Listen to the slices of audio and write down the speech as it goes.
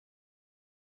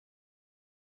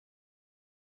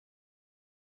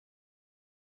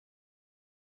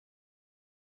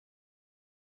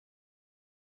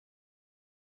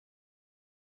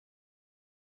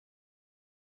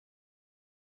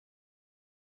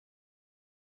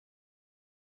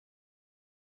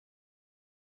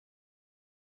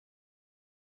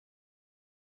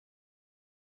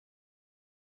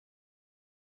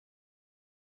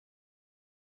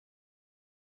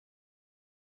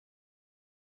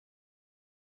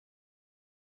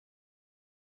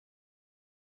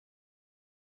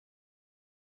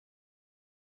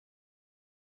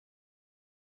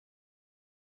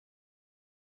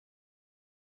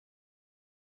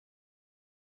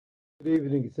Good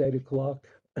evening, it's 8 o'clock.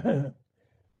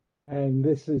 And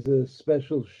this is a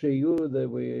special shiur that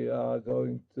we are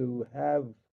going to have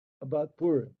about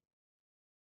Purim.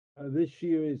 This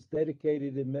year is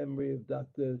dedicated in memory of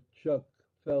Dr. Chuck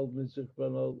Feldman,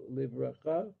 Zichrono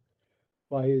Livracha,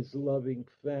 by his loving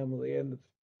family. And the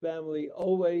family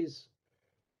always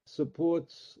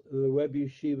supports the Web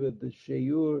Yeshiva, the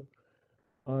shiur,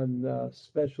 on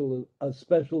special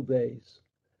days,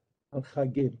 on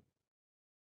Chagim,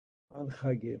 on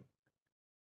Chagim.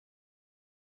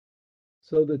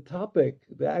 So the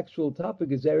actual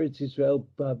topic is Eretz Yisrael,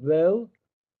 Bavel.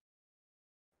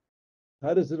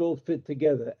 How does it all fit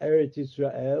together? Eretz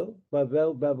Yisrael,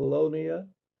 Bavel, Babylonia,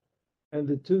 and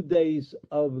the 2 days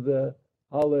of the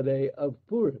holiday of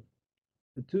Purim.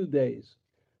 The 2 days,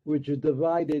 which are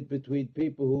divided between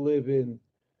people who live in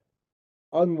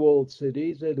unwalled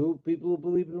cities and people who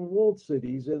believe in walled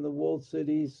cities. And the walled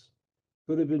cities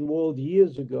could have been walled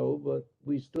years ago, but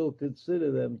we still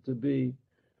consider them to be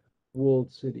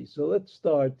walled cities. So let's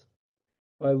start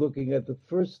by looking at the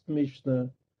first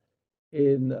Mishnah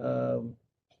in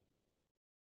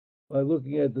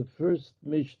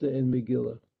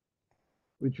Megillah,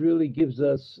 which really gives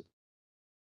us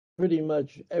pretty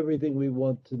much everything we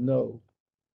want to know.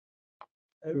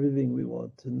 Everything we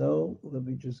want to know. Let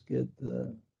me just get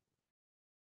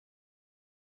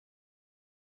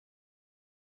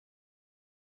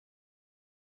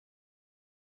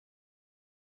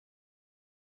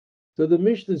so the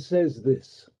Mishnah says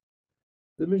this.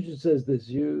 The Mishnah says this.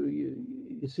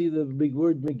 You see the big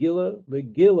word Megillah?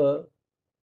 Megillah,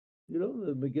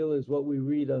 the Megillah is what we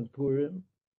read on Purim,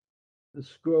 the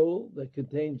scroll that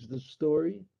contains the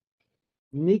story.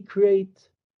 Nikret,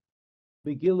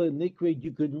 Megillah, Nikret,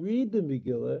 you could read the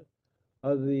Megillah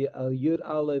of the Yud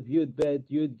Aleph, Yud Bet,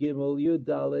 Yud Gimel, Yud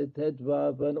Dalet, Tet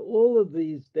Vav, and all of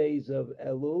these days of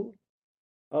Elul,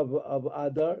 of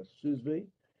Adar,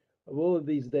 of all of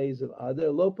these days of Adar.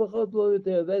 Lo pachot lo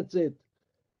yoter, that's it.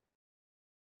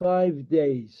 5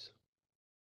 days.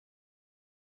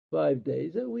 5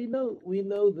 days. And we know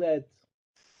that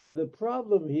the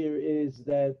problem here is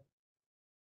that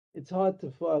it's hard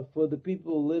for the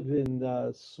people who live in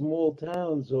small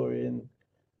towns or in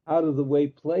out of the way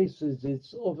places.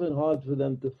 It's often hard for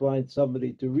them to find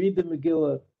somebody to read the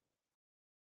Megillah,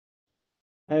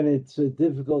 and it's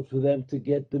difficult for them to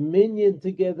get the minyan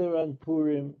together on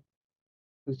Purim,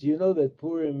 because you know that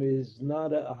Purim is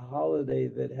not a holiday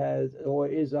that has, or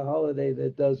is a holiday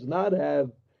that does not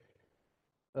have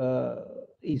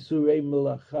Isurei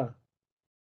Melacha,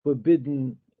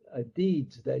 forbidden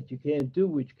deeds that you can't do,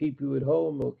 which keep you at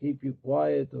home or keep you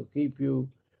quiet or keep you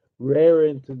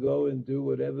raring to go and do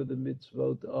whatever the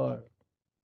mitzvot are.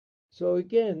 So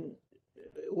again,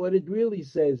 what it really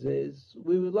says is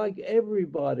we would like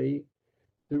everybody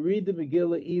to read the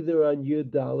Megillah either on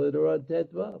Yud Dalet or on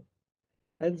Tet Vav.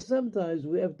 And sometimes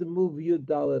we have to move Yud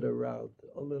Dalet around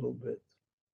a little bit.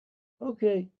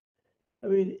 Okay. I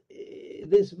mean,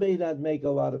 this may not make a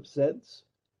lot of sense.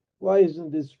 Why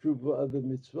isn't this true for other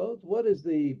mitzvot? What is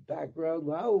the background?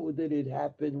 How did it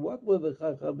happen? What were the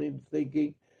Chachamim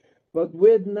thinking? But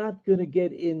we're not going to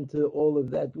get into all of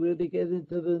that. We're going to get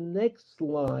into the next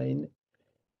line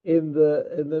in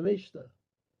the Mishnah.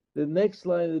 The next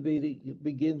line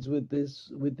begins with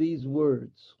these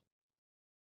words.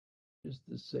 Just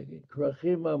a second.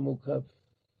 Krachim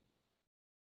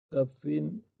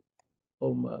amukafin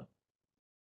oma.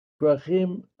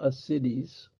 Krachim are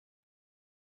cities.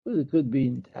 Well, it could be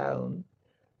in town.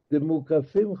 The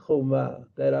mukafim choma,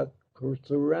 that are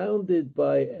surrounded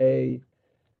by a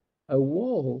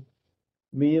wall.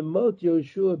 Miyamot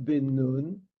Yoshua bin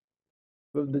Nun,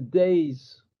 from the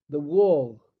days the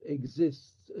wall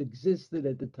existed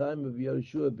at the time of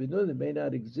Yoshua bin Nun. It may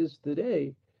not exist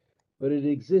today, but it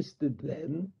existed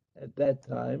then, at that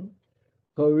time.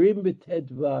 Korim b'Tet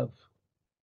Vav.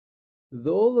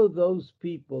 All of those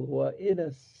people who are in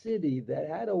a city that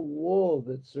had a wall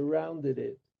that surrounded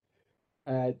it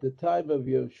at the time of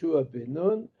Yoshua bin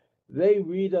Nun, they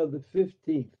read on the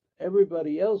 15th.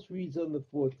 Everybody else reads on the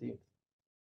 14th.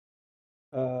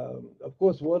 Of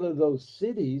course, one of those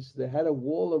cities that had a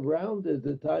wall around it at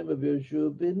the time of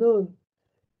Yoshua bin Nun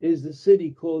is the city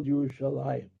called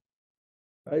Yerushalayim.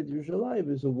 Right? Yerushalayim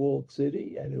is a walled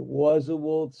city, and it was a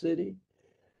walled city.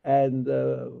 And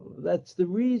that's the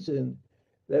reason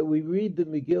that we read the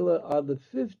Megillah on the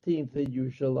 15th in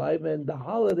Yerushalayim, and the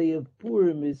holiday of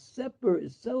Purim is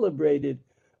celebrated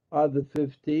on the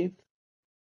 15th.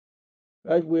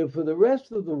 Right, where for the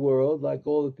rest of the world, like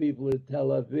all the people in Tel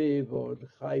Aviv or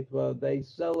Haifa, they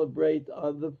celebrate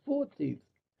on the 14th,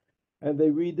 and they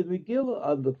read the Megillah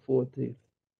on the 14th.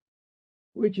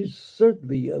 which is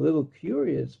certainly a little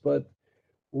curious. But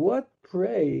what,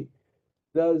 pray,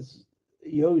 does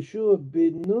Yoshua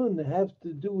bin Nun have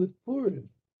to do with Purim?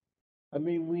 I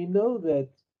mean, we know that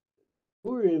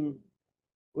Purim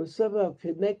was somehow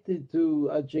connected to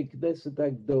Knesset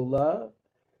Agdolah,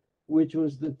 which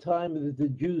was the time that the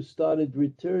Jews started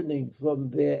returning from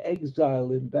their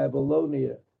exile in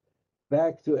Babylonia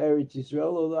back to Eretz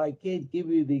Yisrael. Although I can't give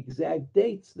you the exact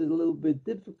dates, they're a little bit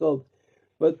difficult.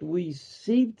 But we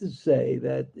seem to say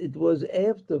that it was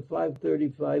after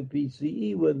 535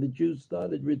 BCE when the Jews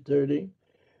started returning,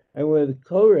 and when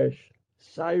Koresh,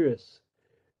 Cyrus,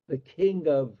 the king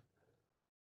of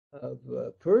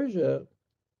Persia,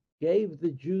 gave the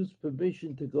Jews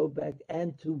permission to go back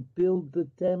and to build the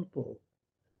temple.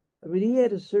 I mean, he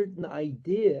had a certain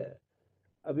idea.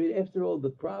 I mean, after all,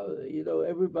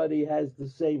 everybody has the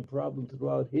same problem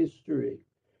throughout history.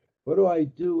 What do I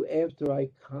do after I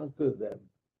conquer them?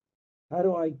 How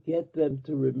do I get them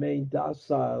to remain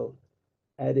docile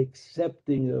and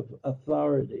accepting of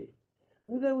authority?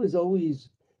 And that was always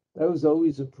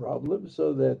a problem.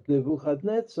 So that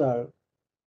Nebuchadnezzar,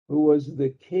 who was the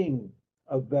king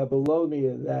of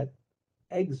Babylonia that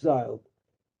exiled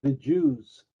the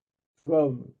Jews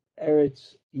from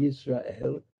Eretz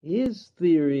Yisrael, his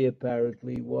theory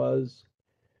apparently was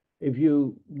if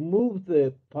you move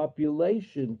the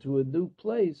population to a new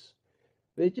place,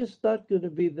 they're just not going to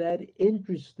be that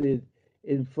interested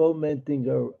in fomenting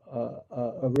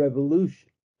a revolution.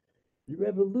 The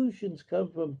revolutions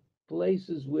come from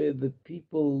places where the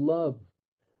people love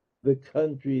the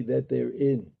country that they're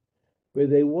in, where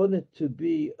they want it to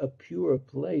be a pure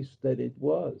place that it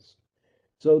was.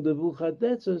 So the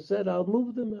Nebuchadnezzar said, I'll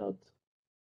move them out.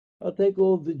 I'll take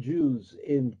all the Jews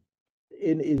in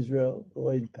Israel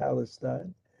or in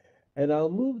Palestine, and I'll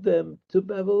move them to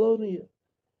Babylonia.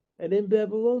 And in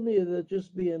Babylonia, there'll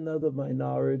just be another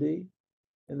minority,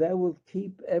 and that will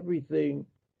keep everything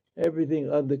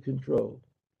under control.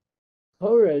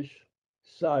 Koresh,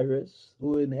 Cyrus,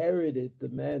 who inherited the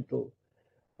mantle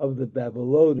of the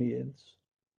Babylonians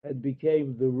and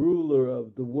became the ruler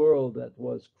of the world that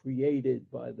was created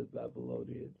by the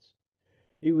Babylonians,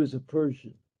 he was a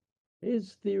Persian.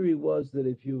 His theory was that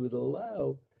if you would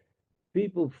allow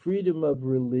people freedom of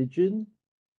religion,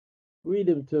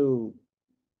 freedom to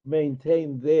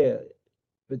maintain their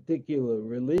particular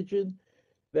religion,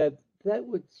 that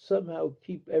would somehow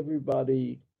keep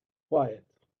everybody quiet.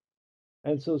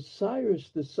 And so Cyrus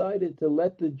decided to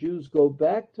let the Jews go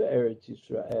back to Eretz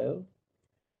Israel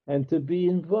and to be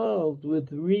involved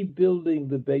with rebuilding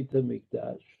the Beit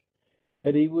HaMikdash.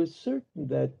 And he was certain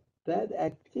that that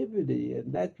activity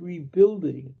and that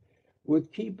rebuilding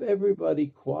would keep everybody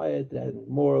quiet and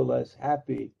more or less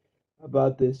happy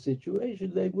about this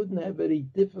situation. They wouldn't have any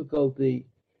difficulty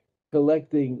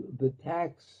collecting the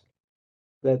tax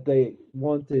that they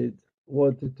wanted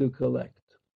to collect.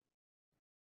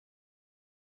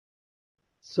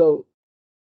 So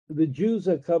the Jews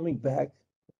are coming back.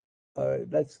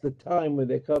 That's the time when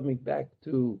they're coming back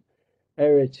to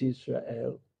Eretz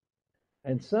Israel,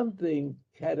 and something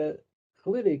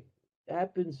cataclysmic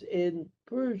happens in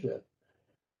Persia.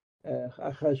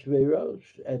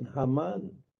 Achashverosh and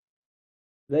Haman,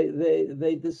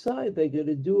 they decide they're going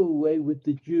to do away with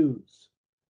the Jews.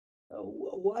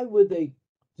 Why would they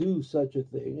do such a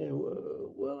thing?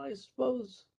 Well, I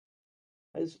suppose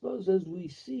as we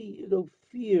see,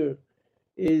 fear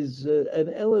is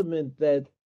an element that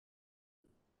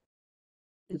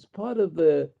is part of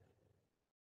the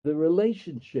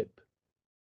relationship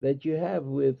that you have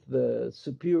with the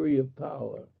superior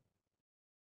power.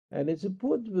 And it's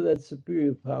important for that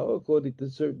superior power, according to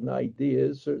certain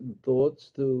ideas, certain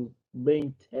thoughts, to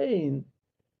maintain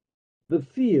the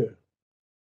fear.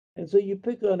 And so you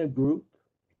pick on a group.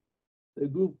 The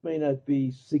group may not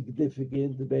be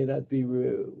significant, it may not be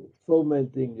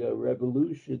fomenting a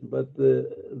revolution, but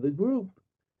the group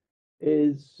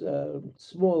is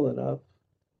small enough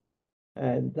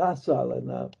and docile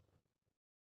enough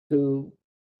to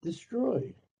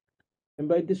destroy. And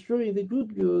by destroying the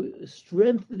group, you're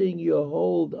strengthening your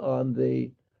hold on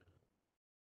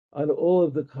all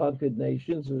of the conquered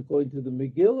nations. According to the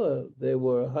Megillah, there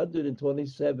were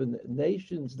 127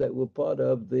 nations that were part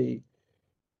of the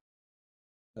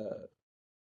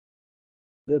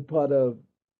part of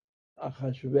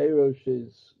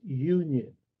Ahasuerus's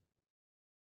union.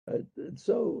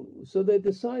 So they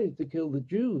decided to kill the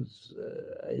Jews.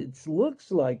 It looks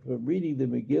like, from reading the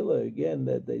Megillah again,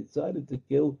 that they decided to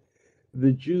kill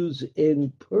the Jews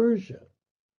in Persia.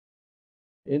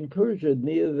 In Persia,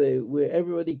 where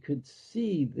everybody could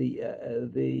see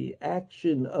the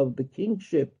action of the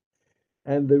kingship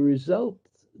and the result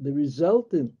the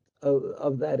resultant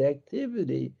of that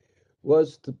activity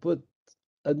was to put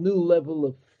a new level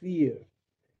of fear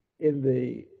in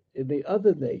the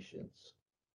other nations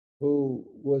who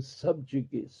was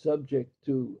subject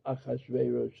to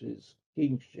Achashverosh's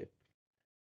kingship,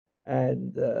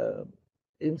 and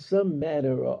in some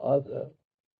manner or other,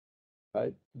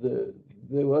 right, there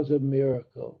was a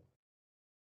miracle,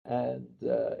 and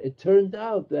it turned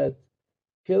out that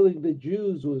killing the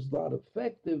Jews was not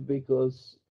effective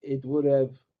because it would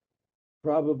have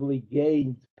probably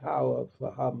gained power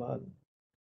for Haman,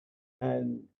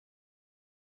 and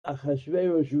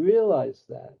Achashverosh realized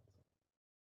that,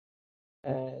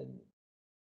 and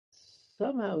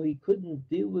somehow he couldn't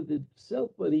deal with it himself,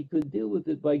 but he could deal with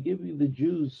it by giving the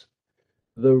Jews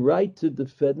the right to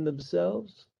defend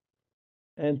themselves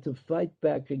and to fight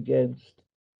back against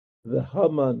the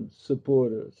Haman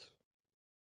supporters.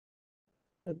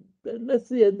 And that's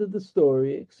the end of the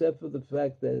story, except for the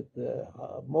fact that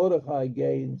Mordechai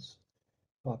gains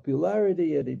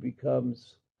popularity and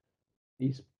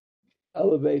he's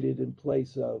elevated in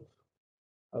place of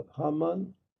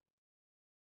Haman,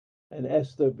 and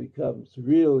Esther becomes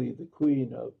really the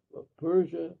queen of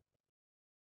Persia,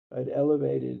 and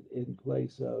elevated in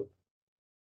place of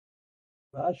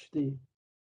Vashti.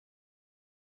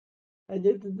 And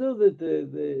you have to know that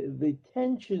the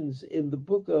tensions in the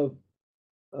book of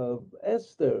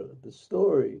Esther, the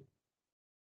story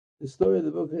of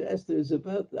the book of Esther is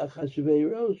about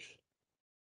Achashverosh,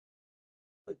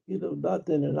 not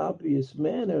in an obvious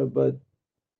manner, but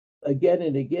again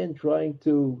and again trying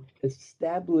to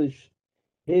establish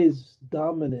his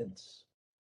dominance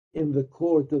in the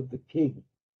court of the king.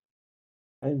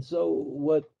 And so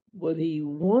what he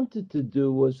wanted to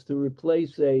do was to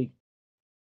replace a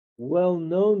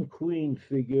well-known queen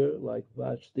figure like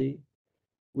Vashti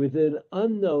with an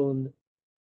unknown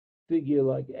figure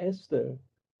like Esther,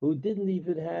 who didn't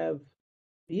even have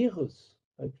yichus.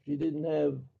 Like she didn't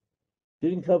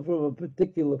come from a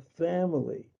particular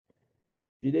family.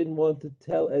 She didn't want to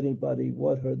tell anybody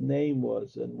what her name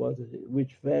was and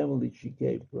which family she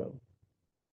came from.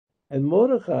 And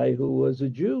Mordechai, who was a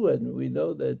Jew, and we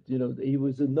know that he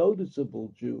was a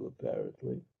noticeable Jew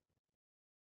apparently,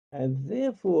 and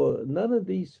therefore none of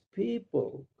these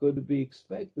people could be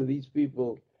expected. These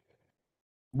people,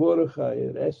 Mordechai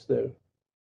and Esther,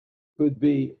 could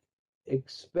be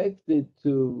expected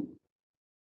to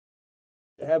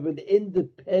have an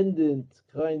independent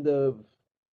kind of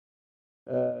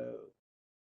uh,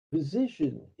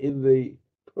 position in the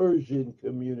Persian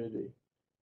community.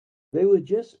 They were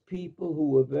just people who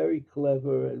were very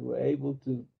clever and were able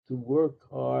to work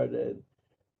hard and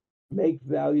make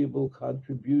valuable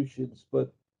contributions.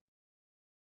 But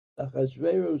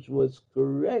Ahasuerus was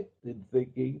correct in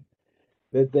thinking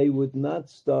that they would not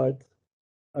start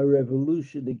a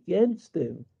revolution against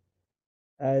him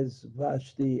as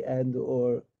Vashti and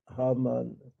or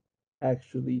Haman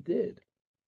actually did.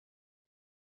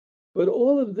 But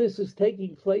all of this is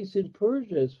taking place in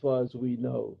Persia as far as we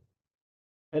know,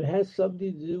 and has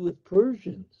something to do with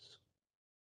Persians.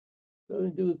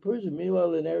 Something to do with Persia.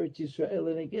 Meanwhile, in Eretz Israel,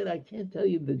 and again, I can't tell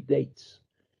you the dates.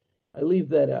 I leave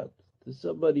that out to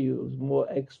somebody who's more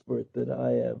expert than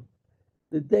I am.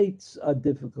 The dates are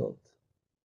difficult.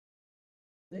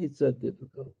 Dates are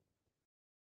difficult.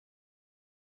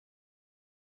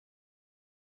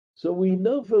 So we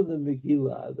know from the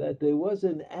Megillah that there was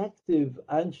an active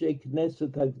Anshe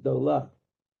Knesset Hagdolah,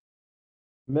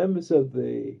 members of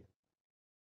the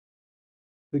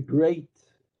great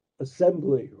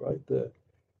assembly, right? The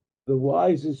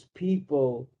wisest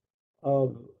people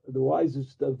the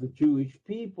wisest of the Jewish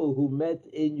people who met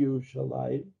in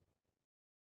Yerushalayim.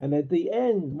 And at the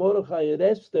end, Mordechai and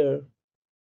Esther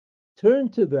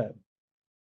turned to them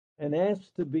and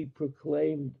asked to be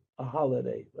proclaimed a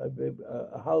holiday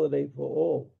for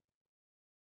all.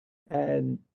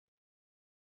 And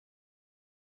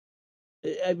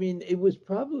I mean, it was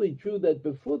probably true that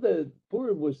before the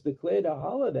Purim was declared a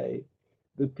holiday,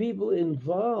 the people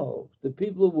involved, the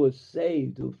people who were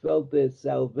saved, who felt their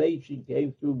salvation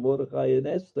came through Mordechai and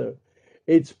Esther,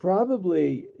 it's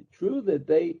probably true that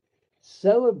they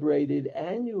celebrated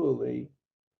annually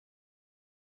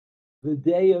the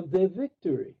day of their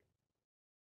victory.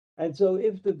 And so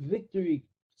if the victory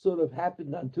sort of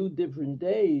happened on two different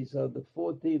days, on the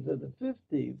 14th and the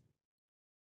 15th,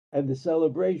 and the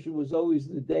celebration was always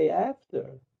the day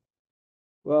after,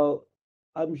 well,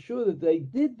 I'm sure that they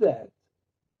did that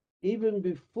even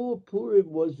before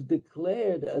Purim was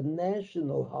declared a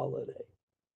national holiday.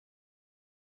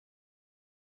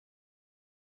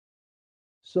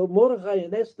 So Mordechai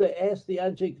and Esther asked the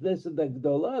Anshe Knesset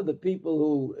Hagdolah, the people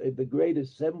who, in the great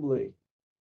assembly,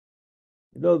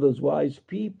 You know, those wise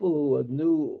people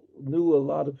who knew a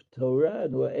lot of Torah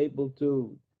and were able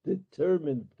to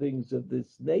determine things of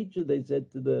this nature, they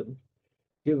said to them,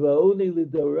 Kivaoni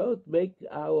lidorot, make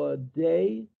our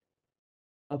day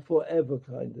a forever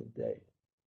kind of day.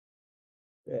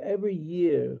 Every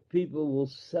year, people will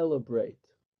celebrate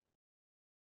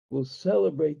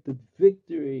the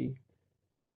victory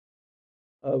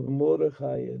of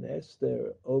Mordechai and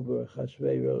Esther over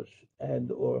Achashverosh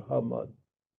and or Haman.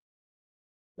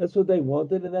 That's what they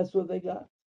wanted, and that's what they got.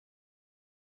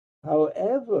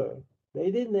 However, they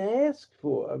didn't ask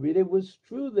for. I mean, it was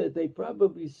true that they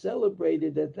probably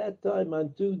celebrated at that time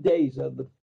on 2 days, on the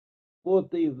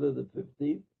 14th and the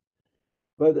 15th.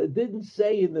 But it didn't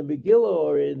say in the Megillah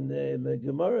or in the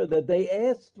Gemara that they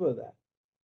asked for that.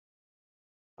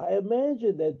 I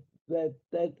imagine that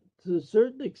to a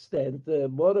certain extent,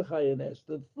 Mordechai and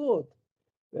Esther thought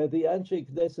that the Anshe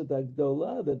Knesset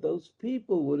Agdolah, that those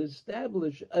people would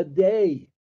establish a day,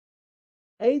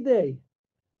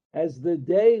 as the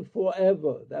day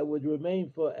forever, that would remain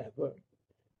forever.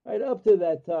 Right up to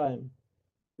that time,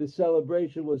 the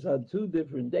celebration was on 2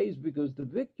 different days because the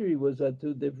victory was on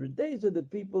 2 different days, and the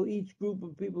people, each group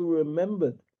of people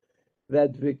remembered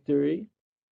that victory.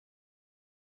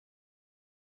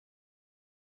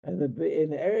 And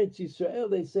in Eretz Yisrael,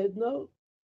 they said, no,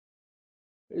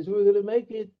 is we're going to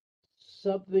make it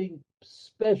something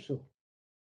special.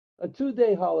 A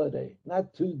 2-day holiday,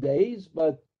 not 2 days,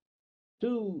 but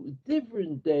 2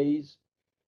 different days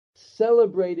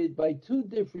celebrated by 2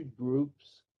 different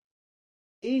groups,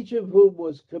 each of whom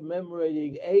was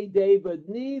commemorating a day, but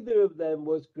neither of them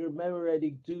was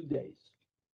commemorating 2 days.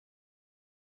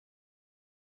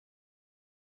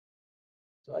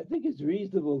 So I think it's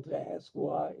reasonable to ask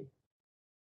why.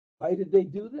 Why did they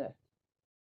do that?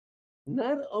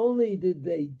 Not only did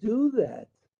they do that,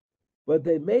 but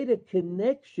they made a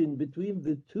connection between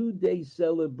the 2-day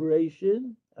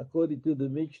celebration, according to the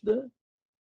Mishnah,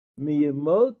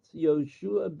 Miyamot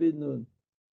Yoshua bin Nun.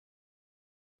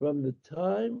 From the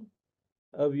time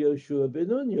of Yoshua bin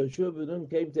Nun. Yoshua bin Nun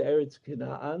came to Eretz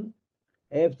Canaan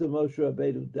after Moshe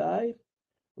Rabbeinu died,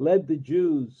 led the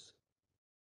Jews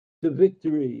to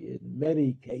victory in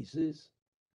many cases,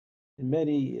 in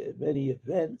many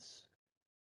events,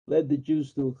 led the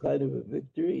Jews to a kind of a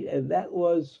victory, and that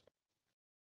was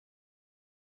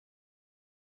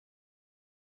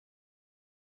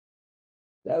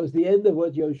the end of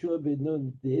what Yoshua bin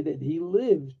Nun did, and he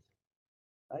lived,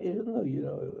 I don't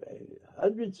know,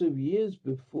 hundreds of years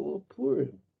before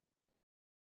Purim,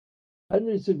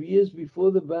 hundreds of years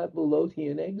before the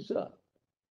Babylonian exile.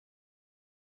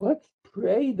 What,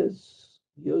 pray, does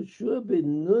Yoshua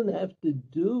bin Nun have to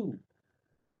do?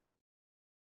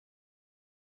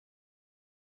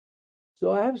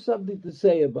 So I have something to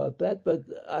say about that, but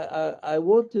I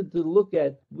wanted to look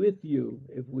at with you,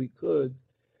 if we could,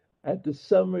 at the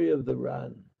summary of the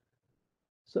Ran.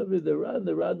 Summary of the Ran.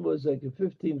 The Ran was like a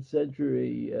 15th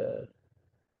century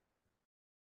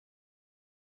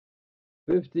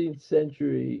 15th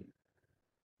century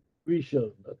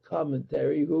Rishon, a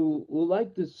commentary, who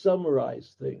liked to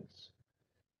summarize things.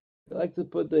 He liked to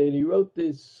put and he wrote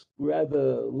this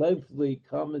rather lengthy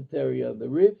commentary on the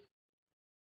Rif.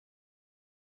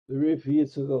 The Rif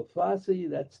Yitzchak Alfasi,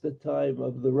 that's the time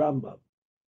of the Rambam.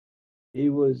 He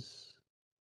was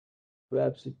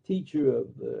perhaps a teacher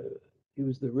he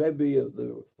was the Rebbe of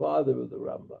the father of the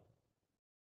Rambam.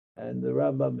 And the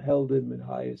Rambam held him in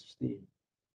high esteem,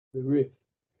 the Rif.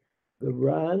 The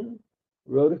Ran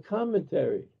wrote a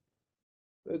commentary,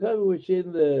 which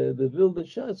in the Vilna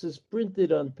Shas is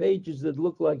printed on pages that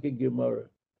look like a Gemara.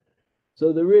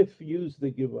 So the Rif used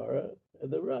the Gemara,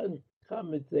 and the Ran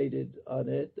commentated on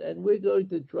it, and we're going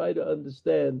to try to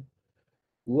understand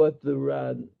how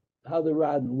the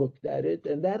Ran looked at it,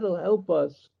 and that'll help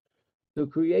us to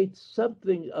create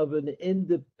something of an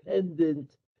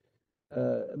independent.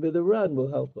 The Ran will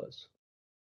help us.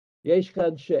 Yesh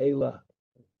kan she'ela.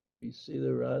 You see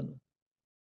the Ran?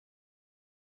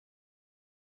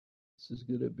 This is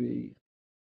going to be.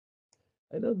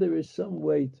 I know there is some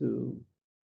way to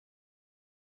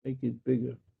make it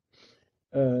bigger.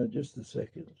 Just a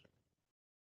second.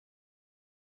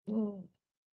 Oh,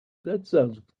 that's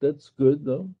good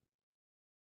though.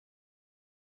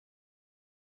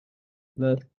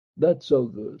 Not so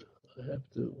good. I have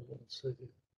to, 1 second.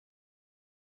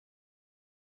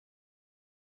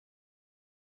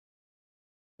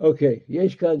 Okay,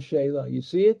 Yesh kan she'ela. You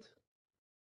see it?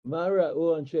 Mara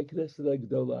Anshe Knesset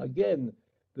Agdola. Again,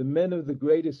 the men of the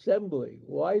Great Assembly.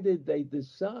 Why did they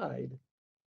decide?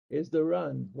 Is the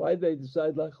Ran. Why did they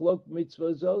decide Lachlok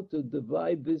Mitzvah Zot, to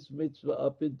divide this mitzvah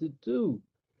up into 2?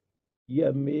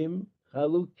 Yamim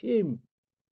Chalukim,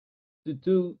 to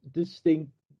two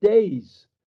distinct days.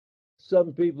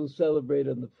 Some people celebrate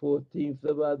on the 14th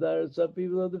of Adar, and some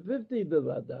people on the 15th of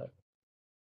Adar.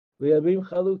 V'yamim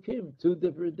chalukim, two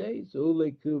different days.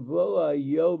 Ulekuvo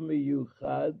hayom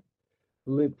miyuchad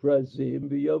leprazim,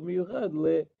 v'yom miyuchad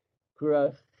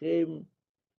lekrachim.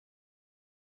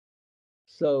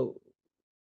 So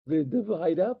they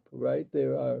divide up, right?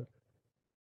 There are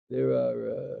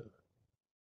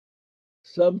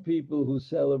some people who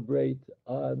celebrate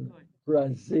on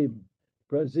Prazim.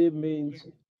 Prazim means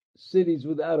cities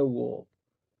without a wall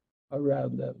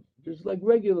around them, just like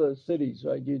regular cities,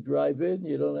 right? You drive in,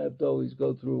 you don't have to always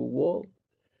go through a wall.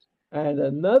 And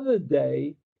another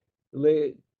day,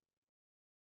 lekrachim,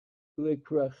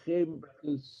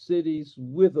 to cities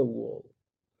with a wall.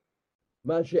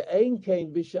 Masha ein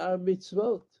kain b'shar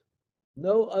mitzvot.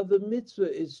 No other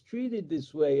mitzvah is treated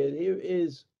this way. And here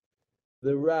is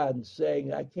the Ran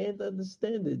saying, I can't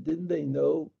understand it. Didn't they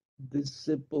know this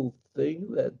simple thing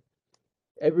that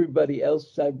everybody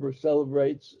else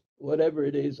celebrates whatever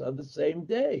it is on the same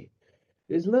day?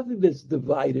 There's nothing that's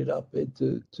divided up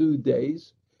into 2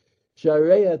 days.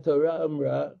 Sharei Torah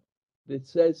Amra, it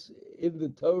says in the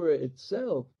Torah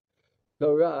itself,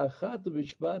 Torah Achat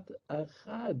Mishpat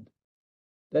Achad,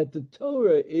 that the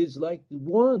Torah is like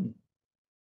one.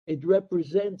 It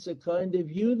represents a kind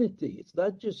of unity. It's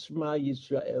not just Shema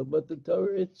Yisrael, but the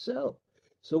Torah itself.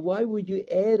 So why would you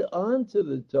add on to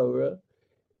the Torah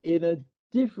in a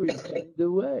different kind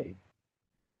of way?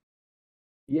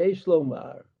 Yesh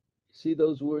Lomar. See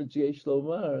those words, Yesh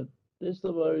Lomar? Yesh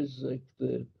Lomar is like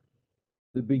the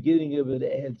beginning of an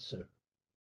answer.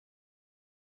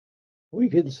 We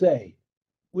could say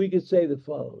the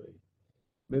following.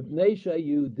 Mipnei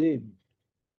Shayudim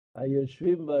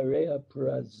Hayoshvim Barei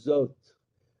HaPrazot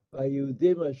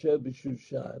Hayudim Asher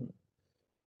B'Shushan,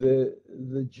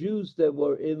 the Jews that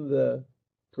were in the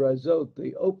Prazot,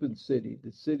 the open city,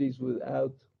 the cities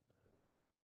without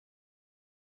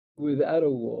a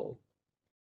wall,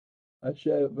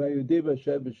 Hayudim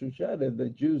Asher B'Shushan, and the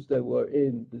Jews that were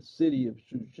in the city of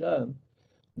Shushan,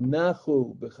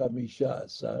 Nachu B'Chamisha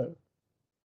Asar,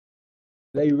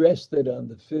 they rested on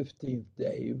the 15th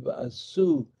day.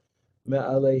 V'asu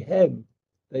me'aleihem,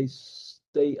 they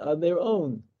stay on their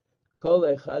own. Kol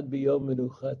echad b'yom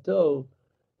menuchato,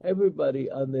 everybody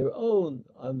on their own.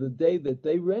 On the day that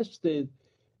they rested,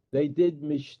 they did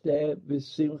mishteh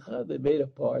v'simcha. They made a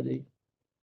party.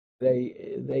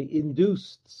 They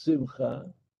induced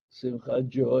simcha,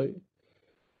 joy.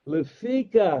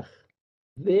 Lefikach,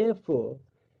 therefore,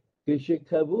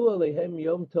 k'shekavu aleihem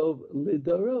yom tov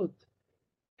lidorot,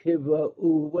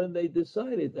 when they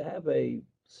decided to have a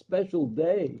special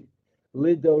day,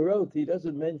 Lidorot, he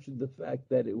doesn't mention the fact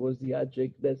that it was the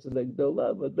Achek Knesset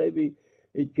Agdolah, but maybe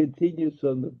it continues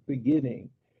from the beginning.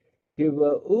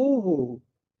 Kiva'uhu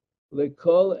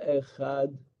lekol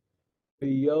echad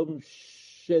b'yom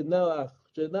shenach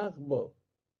bo,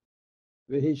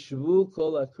 v'hishvu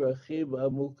kol akrachim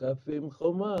amukafim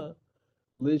choma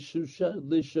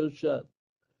l'shoshan.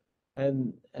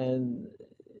 And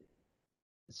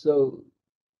so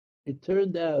it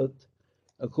turned out,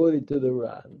 according to the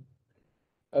Ran,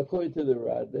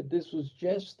 that this was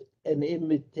just an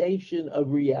imitation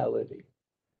of reality.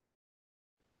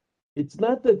 It's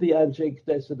not that the Anshe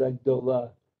Knesset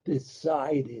Agdolah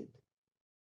decided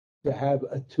to have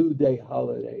a 2-day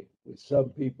holiday with some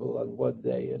people on one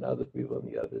day and other people on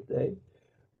the other day,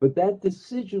 but that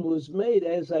decision was made,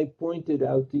 as I pointed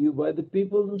out to you, by the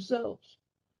people themselves.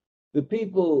 The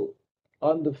people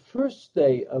on the first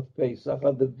day of Pesach,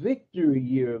 on the victory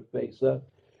year of Pesach,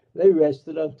 they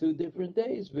rested on 2 different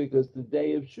days because the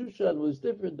day of Shushan was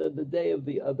different than the day of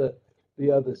the other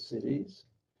cities.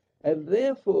 And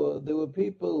therefore, there were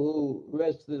people who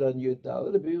rested on Yud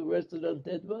Aleph, the people who rested on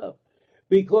Tet Vav.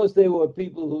 Because there were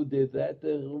people who did that,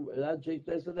 the Anshe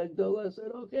Knesset Agdolah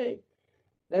said, okay,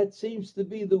 that seems to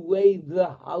be the way the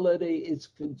holiday is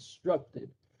constructed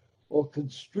or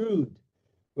construed.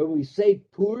 When we say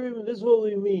Purim, this is what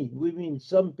we mean. We mean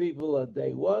some people on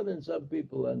day 1 and some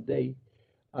people on day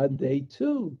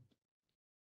 2,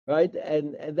 right?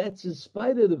 And that's in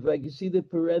spite of the fact, you see the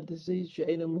parentheses,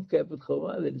 She'eina Mukefet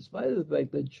Choma, that in spite of the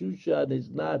fact that Shushan is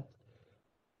not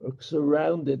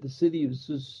surrounded, the city of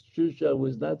Shushan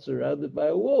was not surrounded by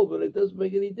a wall, but it doesn't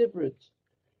make any difference.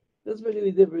 It doesn't make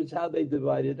any difference how they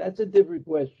divided. That's a different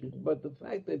question. But the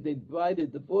fact that they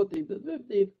divided the 14th and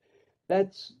 15th,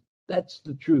 that's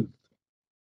the truth.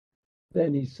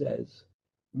 Then he says,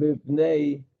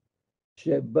 Mivnei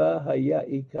Sheba Haya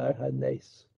Ikar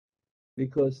Hanes,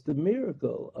 because the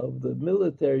miracle of the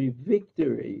military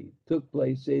victory took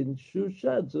place in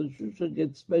Shushan. So Shushan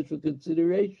gets special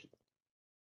consideration.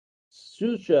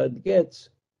 Shushan gets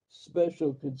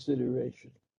special consideration.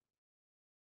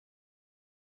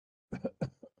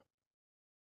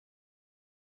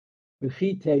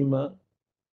 Tema,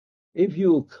 if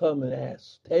you will come and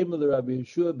ask, Tema the Rabbi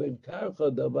Yeshua ben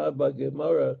Karcha, Damar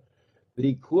Gemara,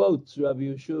 he quotes Rabbi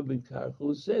Yeshua ben Karcha,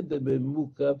 who said that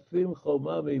Mukafim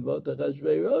Choma Mivot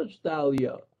Achashverosh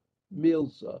Talia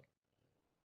Milsa.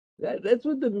 That's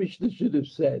what the Mishnah should have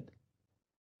said.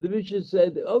 The Mishnah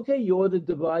said, okay, you want to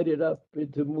divide it up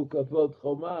into Mukafot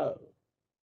Choma,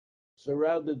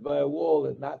 surrounded by a wall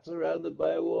and not surrounded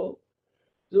by a wall.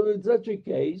 So in such a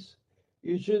case,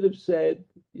 you should have said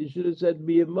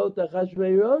Miyamot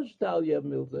Achashverosh Talia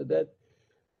Milsa, that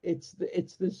it's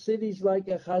the cities like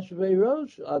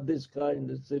Achashverosh are this kind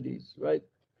of cities, right?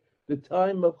 The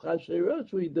time of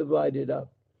Achashverosh we divided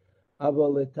up.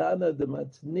 Avaletana the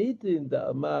Matnitin the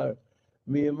Amar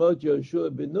Miyamot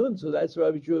Yoshua ben Nun. So that's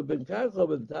Rabbi Yeshua ben Karcha.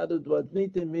 But Tana the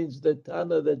Matnitin means the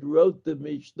Tana that wrote the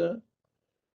Mishnah.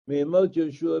 Miyamot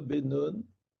Yoshua ben Nun.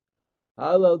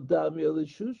 Halo Damya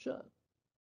l'Shushan.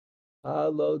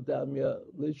 Halo Damya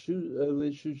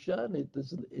l'Shushan.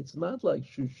 It's not like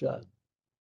Shushan.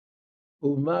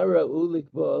 Umara ulik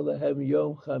ba'alahem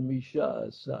yom chamisha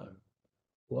asar.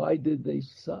 Why did they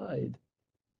decide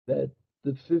that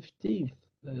the 15th,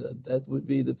 that would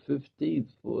be the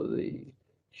 15th for the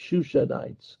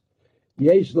Shushanites?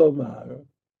 Yesh lomar,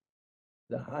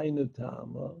 the Hainu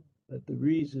Tama, that the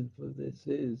reason for this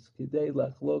is Kidei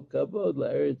lachlok kavod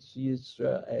la'eretz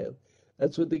Yisrael.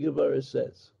 That's what the Gemara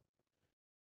says.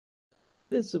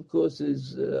 This, of course,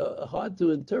 is hard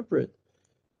to interpret.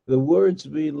 The words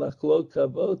mean lachlok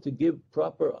kavod, to give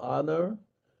proper honor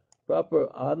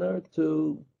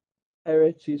to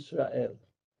Eretz Yisrael.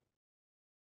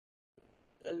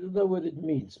 I don't know what it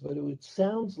means, but it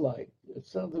sounds like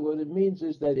what it means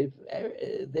is that if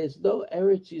there's no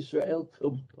Eretz Yisrael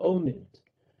component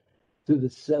to the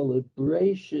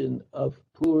celebration of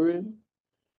Purim,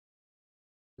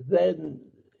 then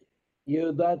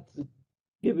you're not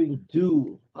giving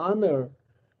due honor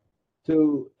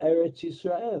to Eretz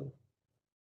Yisrael.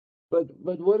 But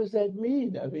what does that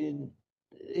mean? I mean,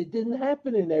 it didn't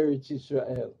happen in Eretz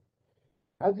Yisrael.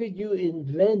 How could you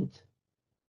invent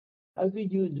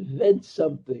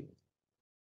something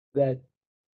that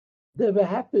never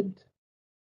happened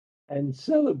and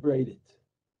celebrate it?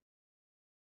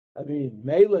 I mean,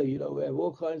 Mela, we have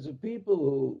all kinds of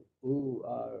people who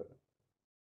are,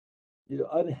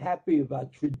 unhappy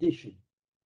about tradition,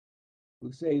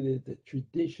 who say that the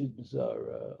traditions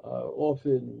are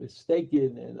often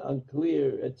mistaken and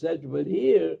unclear, etc. But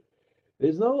here,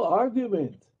 there's no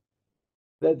argument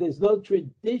that there's no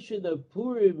tradition of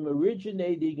Purim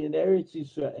originating in Eretz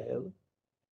Yisrael.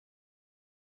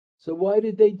 So why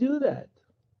did they do that?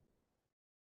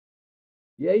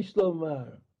 Yesh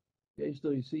lomar.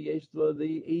 You see, Yesh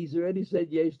lomar, he's already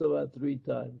said Yesh lomar 3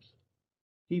 times.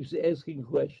 Keeps asking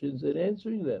questions and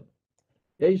answering them.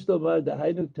 Yesh lomar, the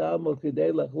Hainu Talmud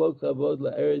Kedei lachlok kavod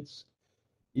la'eretz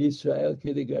Yisrael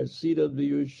Kedei garsidon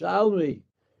v'Yerushalmi.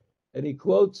 And he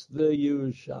quotes the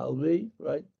Yerushalmi,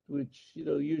 right? Which,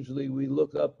 usually we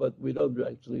look up, but we don't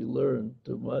actually learn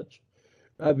too much.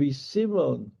 Rabbi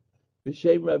Simon,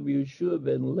 B'Shem Rabbi Yeshua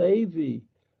ben Levi,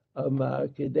 Amar,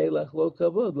 Kedei lachlok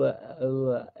kavod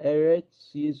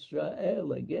la'eretz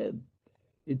Yisrael. Again,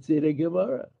 it's in a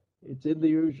Gemara. It's in the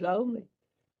Yerushalmi.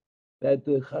 That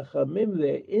the Chachamim,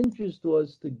 their interest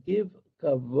was to give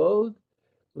kavod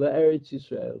la'eretz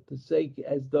Yisrael, to say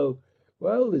as though,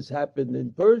 well, this happened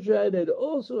in Persia and it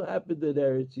also happened in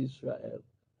Eretz Yisrael.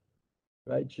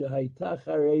 Right?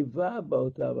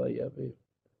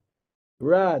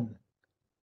 Ran,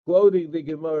 quoting the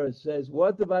Gemara, says,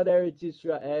 what about Eretz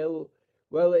Yisrael?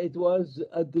 Well, it was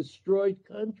a destroyed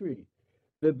country.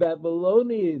 The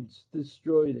Babylonians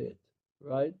destroyed it,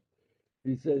 right?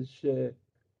 He says,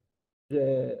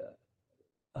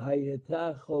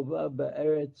 Hayata chova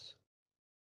ba'eretz.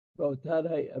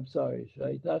 I'm sorry.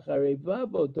 Shayta chareva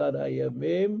botan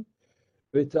hayamim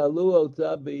v'talu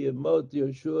ota b'yemot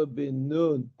Yoshua ben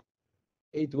Nun.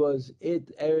 Eretz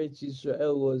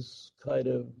Yisrael was kind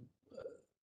of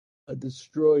a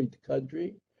destroyed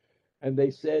country, and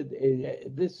they said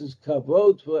this is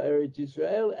kavod for Eretz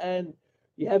Yisrael, and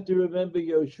you have to remember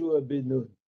Yoshua ben Nun.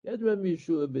 You have to remember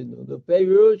Yoshua ben Nun. The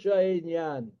Perush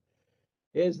ha'inyan.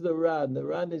 Here's the Ran. The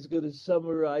Ran is going to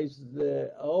summarize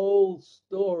the whole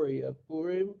story of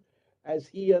Purim as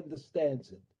he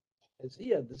understands it.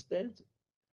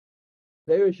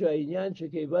 Perush ha'inyan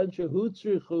shekevan shehu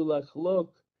tzrichu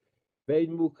lachlok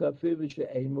Bein mukafim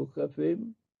she'ein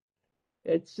mukafim.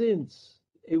 And since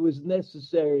it was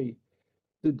necessary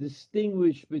to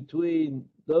distinguish between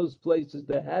those places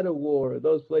that had a war and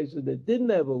those places that didn't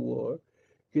have a war,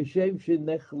 Kishem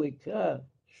shenechlika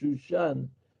Shushan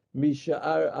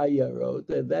misha'ar ayarot,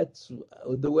 and that's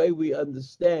the way we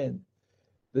understand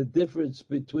the difference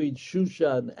between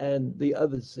Shushan and the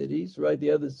other cities, right?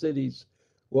 The other cities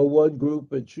were one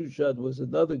group and Shushan was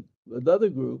another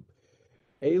group.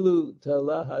 Elu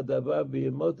talah hadavar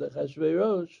b'yemot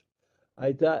Achashverosh,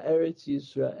 Aita Eretz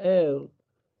Yisrael.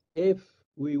 If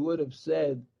we would have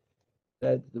said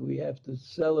that we have to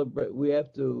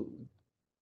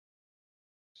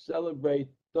celebrate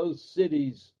those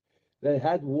cities that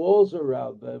had walls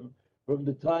around them from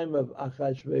the time of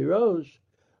Achashverosh,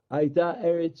 Aita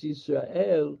Eretz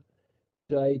Yisrael,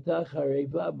 Sha'aita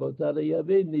Chareva Botana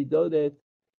Yavim Nidonet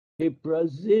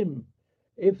Hiprazim.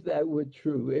 If that were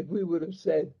true, if we would have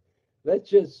said, let's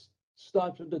just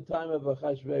start from the time of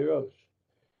Achashverosh.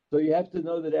 So you have to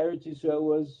know that Eretz Yisrael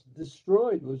was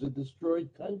destroyed, was a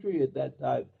destroyed country at that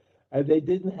time. And they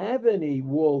didn't have any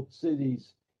walled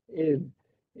cities in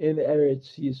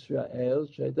Eretz Yisrael.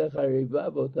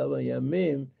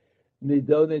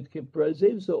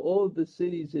 So all the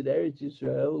cities in Eretz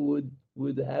Yisrael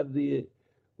would have the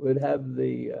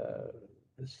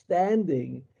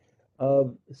standing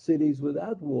of cities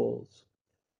without walls.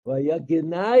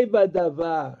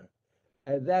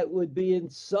 And that would be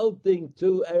insulting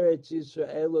to Eretz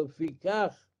Yisrael.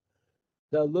 Ufikach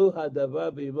dalu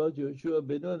hadavar b'yemot Yoshua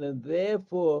ben Nun, and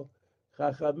therefore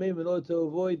Chachamim, in order to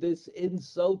avoid this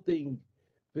insulting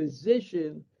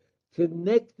position,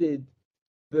 connected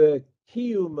the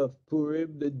kiyum of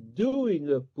Purim, the doing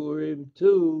of Purim,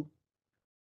 to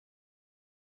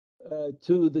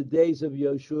the days of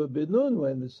Yoshua ben Nun,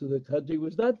 when the country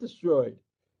was not destroyed.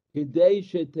 Kidei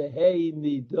shetehei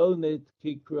nidonet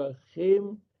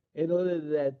kikrachim, in order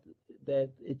that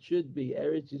it should be,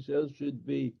 Eretz Yisrael should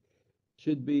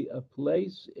be a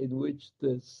place in which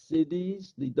the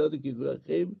cities nidonet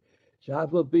kikrachim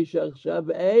shafal pishach shav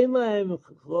ein lahem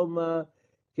choma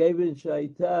kevin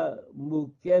shaita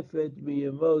mukefet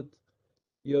miyemot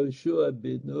Yoshua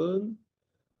ben Nun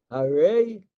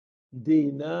harei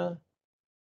dina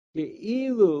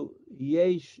keilu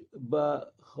yesh ba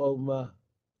choma.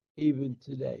 Even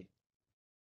today.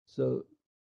 So,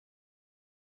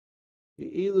 so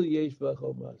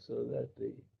that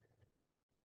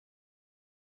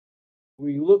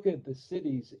we look at the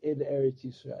cities in Eretz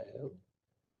Yisrael,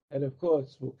 and of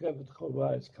course, Mukevet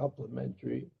Choma is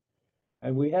complementary,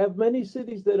 and we have many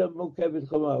cities that are Mukevet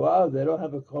Choma. Wow, they don't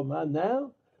have a Choma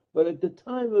now, but at the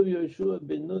time of Yoshua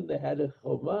ben Nun, they had a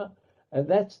Choma, and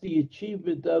that's the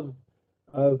achievement of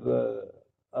the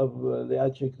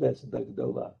Anshe Knesset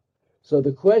Agdolah. So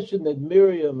the question that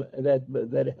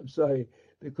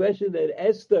the question that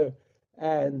Esther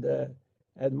and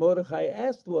Mordechai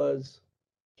asked was,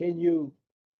 can you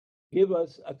give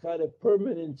us a kind of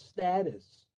permanent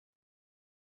status?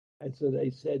 And so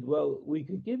they said, well, we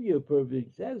could give you a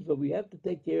permanent status, but we have to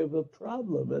take care of a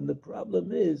problem. And the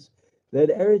problem is that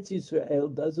Eretz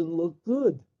Yisrael doesn't look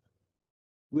good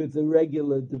with the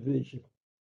regular division.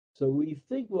 So we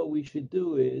think what we should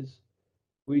do is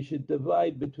we should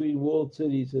divide between walled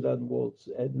cities and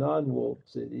non-walled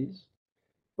cities.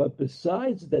 But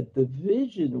besides that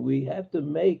division, we have to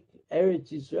make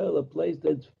Eretz Yisrael a place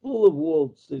that's full of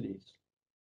walled cities.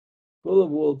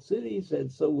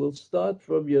 And so we'll start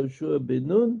from Yoshua ben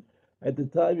Nun. At the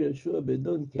time Yoshua ben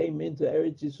Nun came into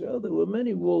Eretz Yisrael, there were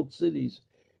many walled cities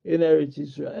in Eretz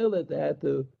Yisrael that they had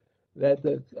to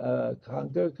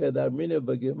conquer. Kedarmina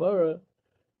b'Gemara.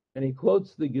 And he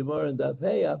quotes the Gemara in Daf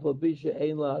Hey, Afal Pisha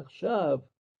Ein La'achshav,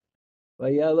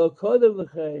 Vayalo Kodem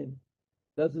L'chein.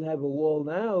 Doesn't have a wall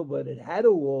now, but it had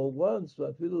a wall once.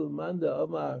 Vafilu Manda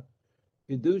Omar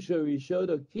Kedusha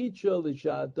Rishoda Kicho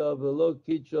L'Shata V'lo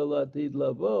Kicho L'Atid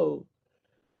Lavo.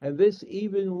 And this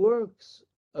even works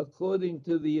according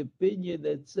to the opinion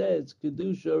that says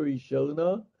Kedusha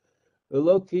Rishona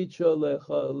V'lo Kicho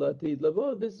L'Atid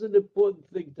Lavo. This is an important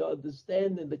thing to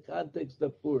understand in the context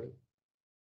of Purim.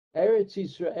 Eretz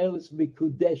Yisrael is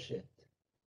mikudeshet.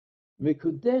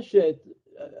 Mikudeshet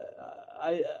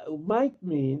might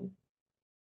mean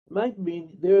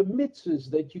there are mitzvahs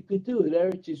that you could do in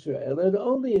Eretz Yisrael and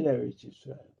only in Eretz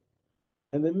Yisrael.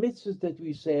 And the mitzvahs that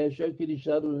we say, Asher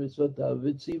Kedishanu Mitzvotav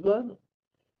V'Tzivanu.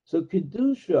 So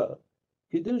Kedusha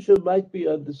might be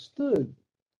understood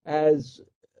as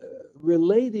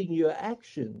relating your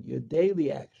action, your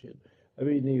daily action. I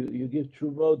mean, you give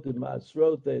Trumot and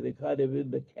Masrot, they're kind of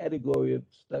in the category of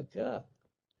tzedakah.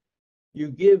 You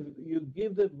give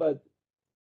them, but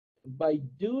by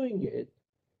doing it,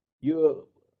 you're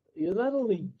you're not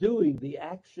only doing the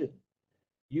action,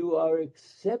 you are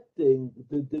accepting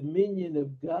the dominion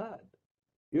of God.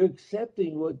 You're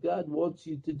accepting what God wants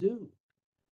you to do.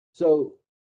 So,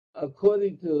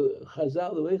 according to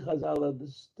Chazal, the way Chazal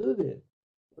understood it,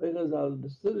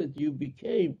 you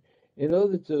became, in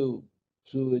order to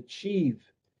achieve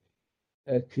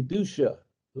kedusha,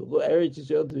 Eretz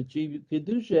Yisrael, to achieve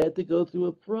kedusha, had to go through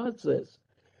a process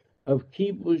of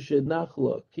kibush and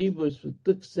nachla. Kibush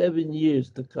took 7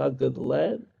 years to conquer the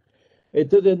land. It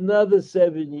took another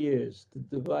 7 years to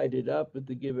divide it up and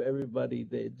to give everybody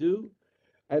their due.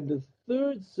 And the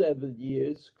third 7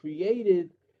 years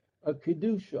created a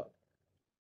kedusha.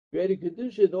 Created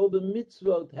kedusha, and all the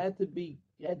mitzvot had to be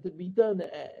done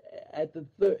at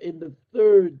in the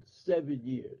third 7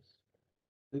 years.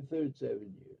 The third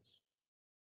 7 years.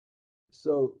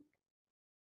 So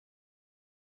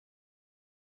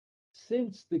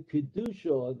since the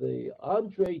kedusha, or the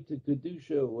entree to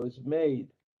kedusha, was made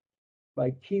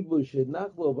by kibush and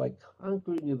nachlo, by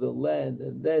conquering the land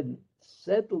and then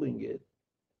settling it,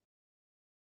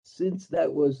 since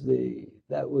that was the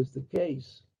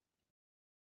case,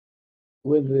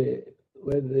 when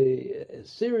the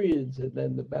Assyrians and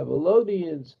then the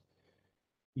Babylonians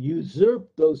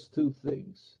usurped those two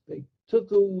things, they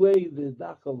took away the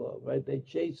nachalo, right? They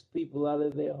chased people out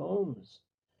of their homes,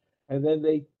 and then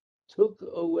they took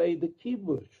away the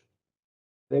kibush.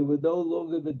 They were no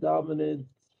longer the dominant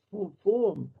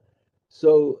form.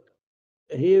 So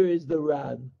here is the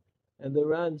Ran, and the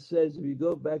Ran says, if you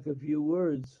go back a few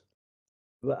words,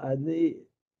 "Va'ani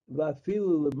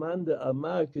vafilu lemanda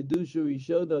amar kedusha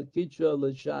rishona kitcha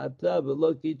l'sha'ata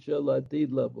v'lo kitcha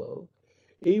l'atid labo."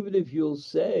 Even if you'll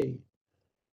say,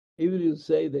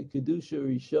 that kedusha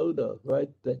rishona,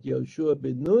 right, that Yoshua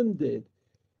ben Nun did,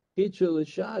 kitcha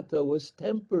l'sha'ata was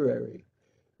temporary.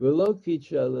 V'lo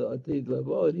kitcha l'atid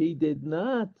labo, and he did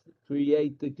not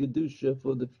create the kedusha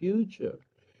for the future.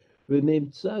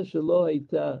 V'nimtza shelo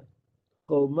hayta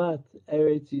chomat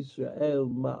Eretz Yisrael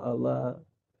ma'ala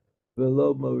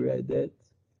ולא מורדת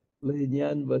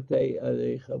לעניין בתי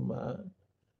הלחימה,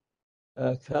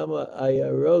 כמה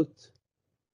עיירות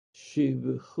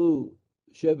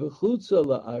שבחוצה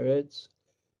לארץ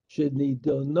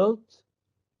שנידונות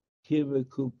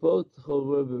כמקופות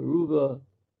חובה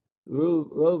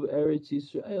רוב ארץ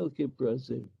ישראל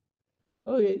כפרזים.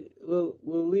 Okay,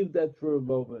 we'll leave that for a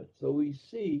moment. So we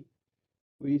see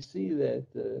that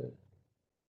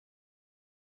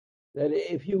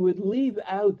if you would leave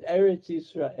out Eretz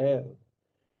Israel,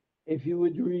 if you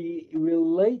would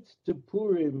relate to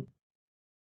Purim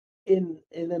in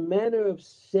a manner of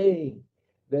saying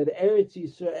that Eretz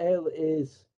Israel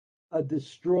is a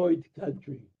destroyed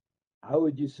country, how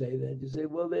would you say that? You say,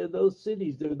 well, there are no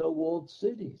cities, there are no walled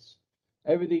cities.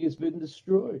 Everything has been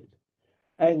destroyed.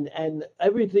 And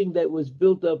everything that was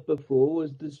built up before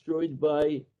was destroyed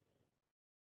by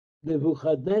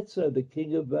Nebuchadnezzar, the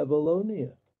king of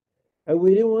Babylonia. And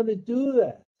we didn't want to do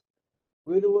that.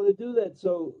 We didn't want to do that.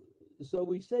 So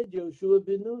we said Yoshua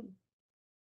ben Nun.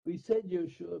 We said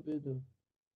Yoshua ben Nun.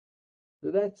 So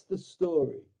that's the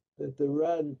story that the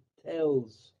Ran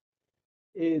tells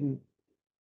in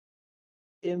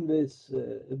this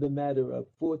in the matter of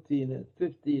 14 and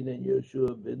 15 and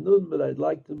Yoshua ben Nun, but I'd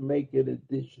like to make an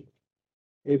addition,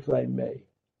 if I may.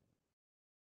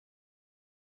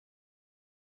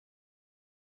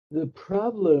 The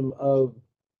problem of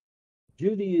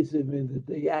Judaism in the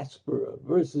diaspora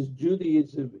versus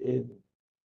Judaism in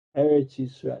Eretz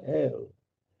Israel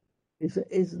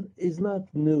is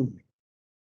not new.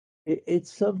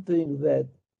 It's something that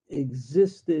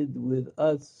existed with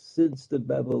us since the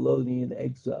Babylonian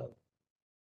exile.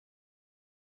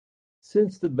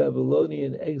 Since the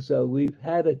Babylonian exile, we've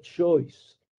had a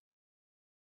choice.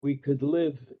 We could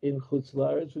live in Chutz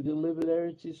La'aretz, we could live in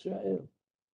Eretz Israel.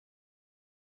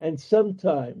 And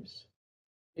sometimes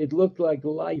it looked like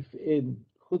life in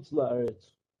Chutz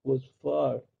La'aretz was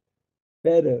far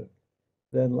better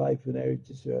than life in Eretz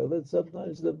Israel, and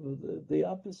sometimes the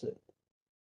opposite.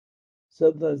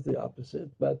 Sometimes the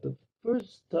opposite, but the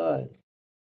first time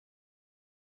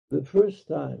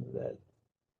that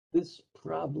this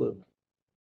problem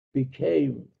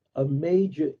became a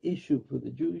major issue for the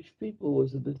Jewish people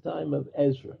was at the time of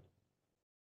Ezra.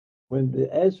 When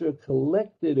Ezra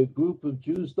collected a group of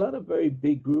Jews, not a very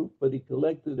big group, but he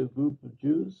collected a group of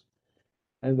Jews,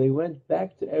 and they went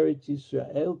back to Eretz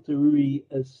Israel to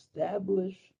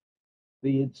reestablish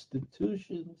the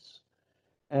institutions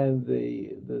and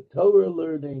the Torah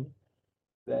learning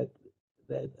that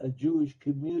a Jewish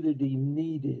community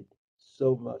needed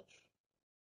so much.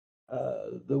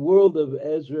 The world of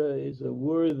Ezra is a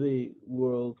worthy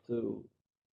world to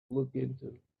look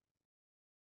into.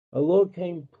 Along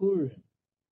came Purim,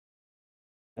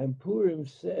 and Purim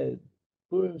said,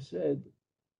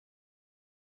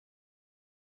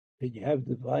 can you have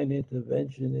divine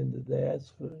intervention in the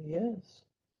diaspora? Yes.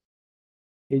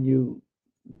 Can you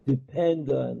depend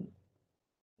on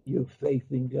your faith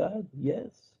in God?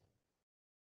 Yes.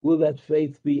 Will that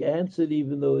faith be answered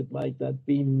even though it might not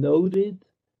be noted?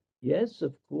 Yes,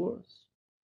 of course.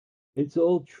 It's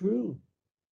all true.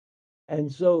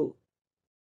 And so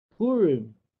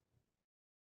Purim,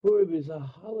 Purim is a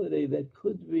holiday that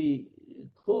could be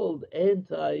called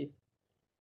anti-Israel.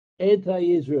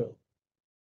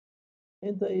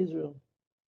 Anti-Israel.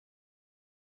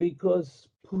 Because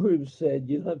Purim said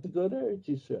you don't have to go to Eretz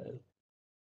Israel.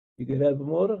 You could have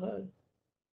Mordechai,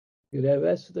 you could have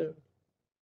Esther.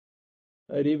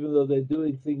 And even though they're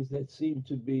doing things that seem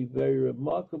to be very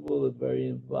remarkable and very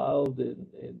involved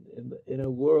in a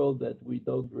world that we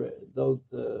don't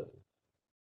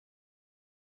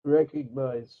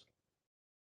recognize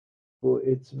for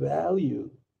its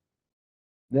value,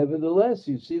 nevertheless,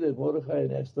 you see that Mordechai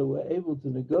and Esther were able to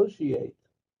negotiate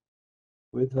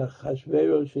with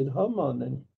Achashverosh and Haman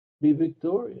and be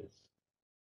victorious.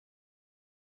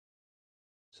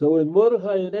 So when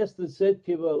Mordechai and Esther said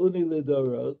Kivauni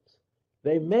Lidorot,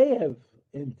 they may have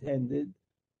intended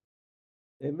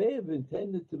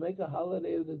to make a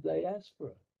holiday of the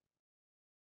diaspora.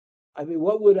 I mean,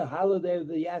 what would a holiday of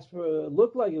the diaspora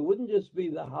look like? It wouldn't just be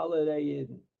the holiday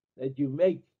that you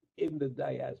make in the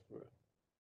diaspora.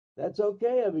 That's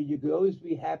okay. I mean, you could always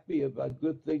be happy about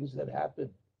good things that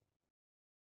happen.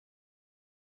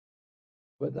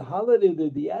 But the holiday of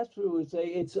the diaspora would say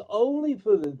it's only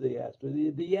for the diaspora. The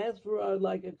diaspora are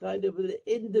like a kind of an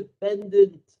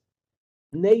independent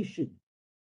nation.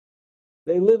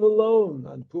 They live alone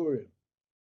on Purim.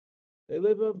 They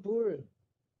live on Purim.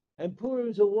 And Purim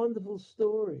is a wonderful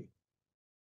story.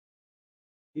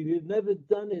 If you've never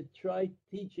done it, try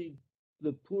teaching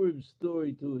the Purim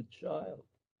story to a child.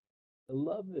 I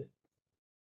love it.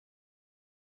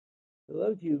 I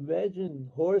love it. You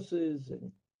imagine horses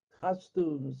and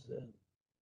costumes and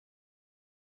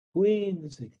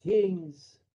queens and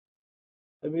kings.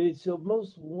 I mean, it's a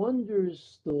most wondrous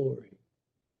story.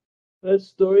 A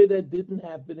story that didn't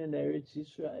happen in Eretz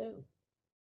Israel.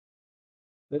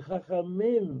 The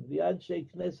Chachamim, the Anshe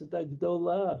Knesset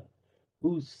Agdolah,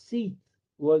 whose seat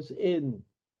was in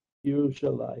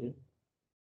Yerushalayim,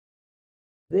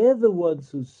 they're the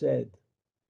ones who said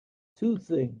two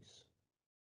things.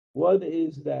 One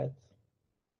is that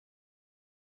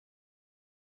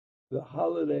the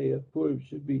holiday of Purim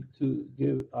should be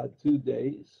on 2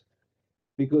 days,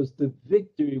 because the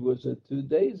victory was at 2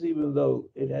 days, even though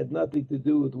it had nothing to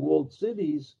do with walled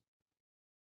cities.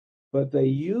 But they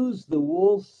used the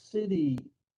walled city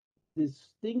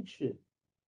distinction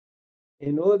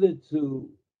in order to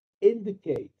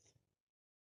indicate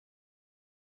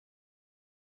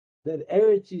that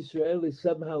Eretz Israel is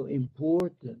somehow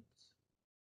important,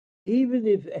 even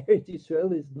if Eretz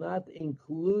Israel is not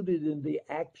included in the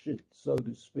action, so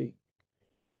to speak.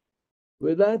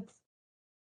 We're not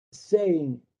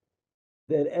saying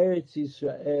that Eretz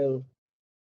Israel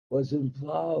was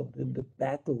involved in the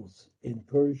battles in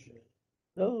Persia.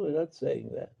 No, we're not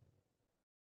saying that.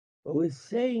 What we're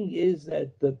saying is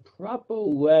that the proper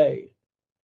way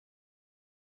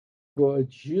for a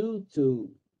Jew to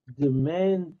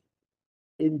demand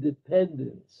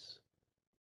independence,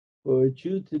 for a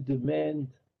Jew to demand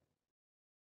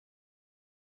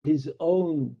his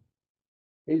own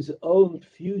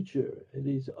future and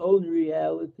his own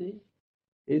reality,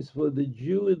 is for the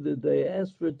Jew in the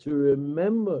diaspora to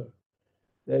remember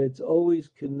that it's always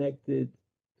connected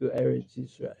to Eretz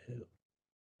Israel.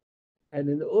 And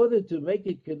in order to make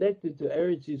it connected to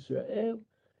Eretz Israel,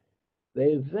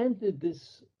 they invented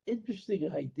this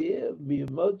interesting idea of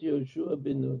Miyamot Yoshua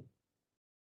ben Nun.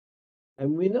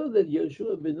 And we know that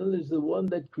Yoshua ben Nun is the one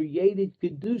that created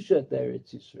Kedushat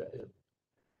Eretz Israel,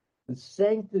 the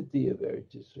sanctity of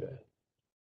Eretz Israel.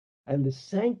 And the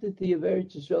sanctity of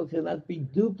Eretz Israel cannot be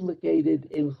duplicated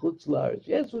in Chutz La'aretz.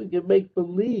 Yes, we can make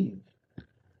believe.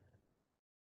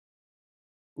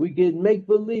 We can make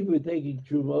believe we're taking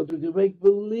Trumot. We can make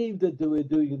believe that we're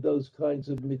doing those kinds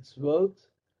of mitzvot.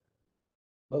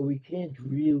 But we can't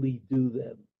really do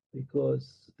them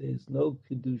because there's no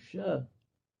Kedusha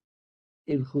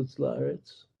in Chutz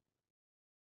La'aretz,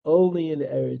 only in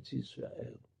Eretz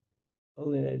Israel.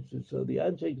 Only in Eretz Israel. So the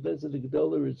Anshe Knesset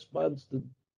Gedolah response to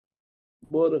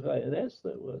Mordechai and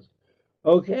Esther was,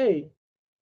 okay,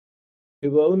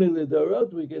 if only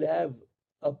Lidorot we could have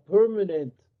a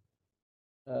permanent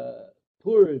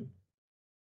Purim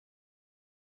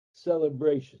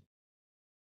celebration,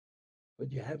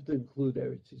 but you have to include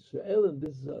Eretz Yisrael, and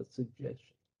this is our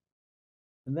suggestion.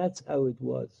 And that's how it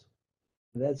was.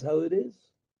 And that's how it is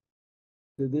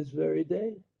to this very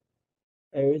day.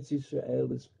 Eretz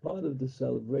Yisrael is part of the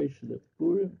celebration of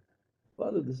Purim,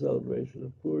 part of the celebration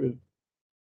of Purim,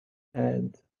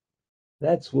 and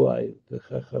that's why the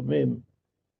Chachamim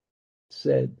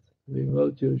said,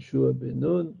 Vimot Yehoshua ben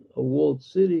Nun, a walled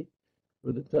city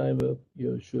for the time of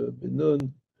Yehoshua ben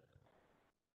Nun.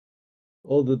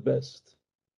 All the best.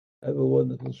 Have a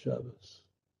wonderful Shabbos.